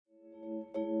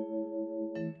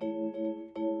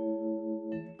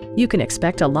You can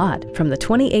expect a lot from the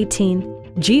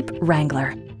 2018 Jeep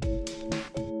Wrangler.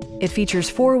 It features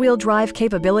four-wheel drive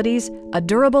capabilities, a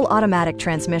durable automatic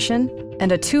transmission,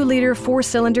 and a 2-liter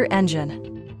 4-cylinder engine.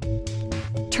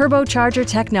 Turbocharger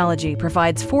technology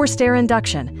provides forced-air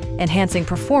induction, enhancing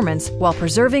performance while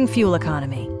preserving fuel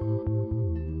economy.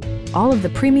 All of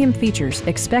the premium features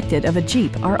expected of a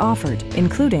Jeep are offered,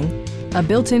 including a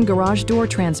built-in garage door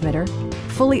transmitter,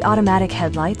 fully automatic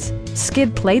headlights,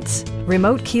 skid plates,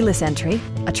 remote keyless entry,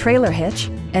 a trailer hitch,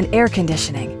 and air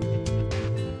conditioning.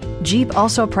 Jeep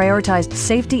also prioritized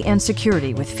safety and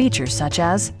security with features such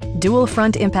as dual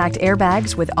front impact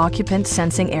airbags with occupant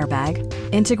sensing airbag,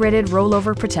 integrated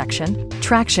rollover protection,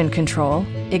 traction control,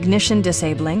 ignition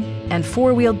disabling, and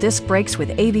 4-wheel disc brakes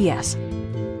with ABS.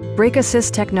 Brake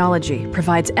assist technology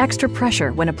provides extra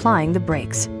pressure when applying the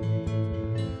brakes.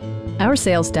 Our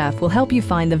sales staff will help you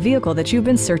find the vehicle that you've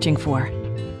been searching for.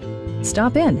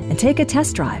 Stop in and take a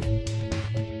test drive.